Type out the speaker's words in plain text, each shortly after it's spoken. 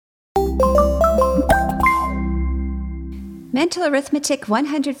Mental Arithmetic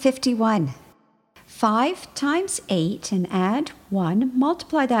 151. 5 times 8 and add 1,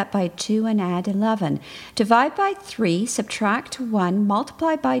 multiply that by 2 and add 11. Divide by 3, subtract 1,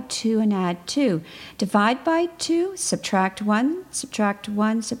 multiply by 2 and add 2. Divide by 2, subtract 1, subtract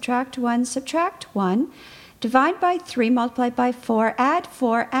 1, subtract 1, subtract 1. Divide by 3, multiply by 4, add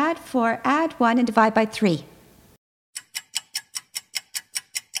 4, add 4, add 1, and divide by 3.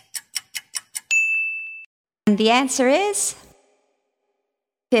 And the answer is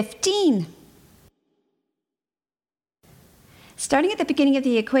 15. Starting at the beginning of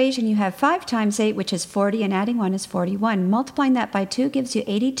the equation, you have 5 times 8, which is 40, and adding 1 is 41. Multiplying that by 2 gives you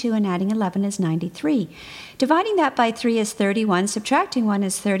 82, and adding 11 is 93. Dividing that by 3 is 31. Subtracting 1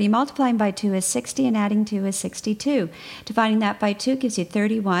 is 30. Multiplying by 2 is 60, and adding 2 is 62. Dividing that by 2 gives you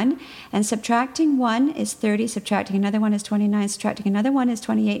 31, and subtracting 1 is 30. Subtracting another 1 is 29. Subtracting another 1 is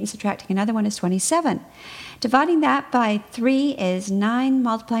 28, and subtracting another 1 is 27. Dividing that by 3 is 9.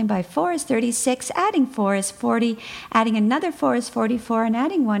 Multiplying by 4 is 36. Adding 4 is 40. Adding another 4 is 44, and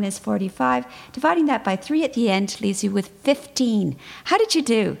adding 1 is 45. Dividing that by 3 at the end leaves you with 15. How did you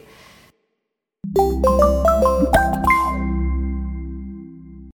do?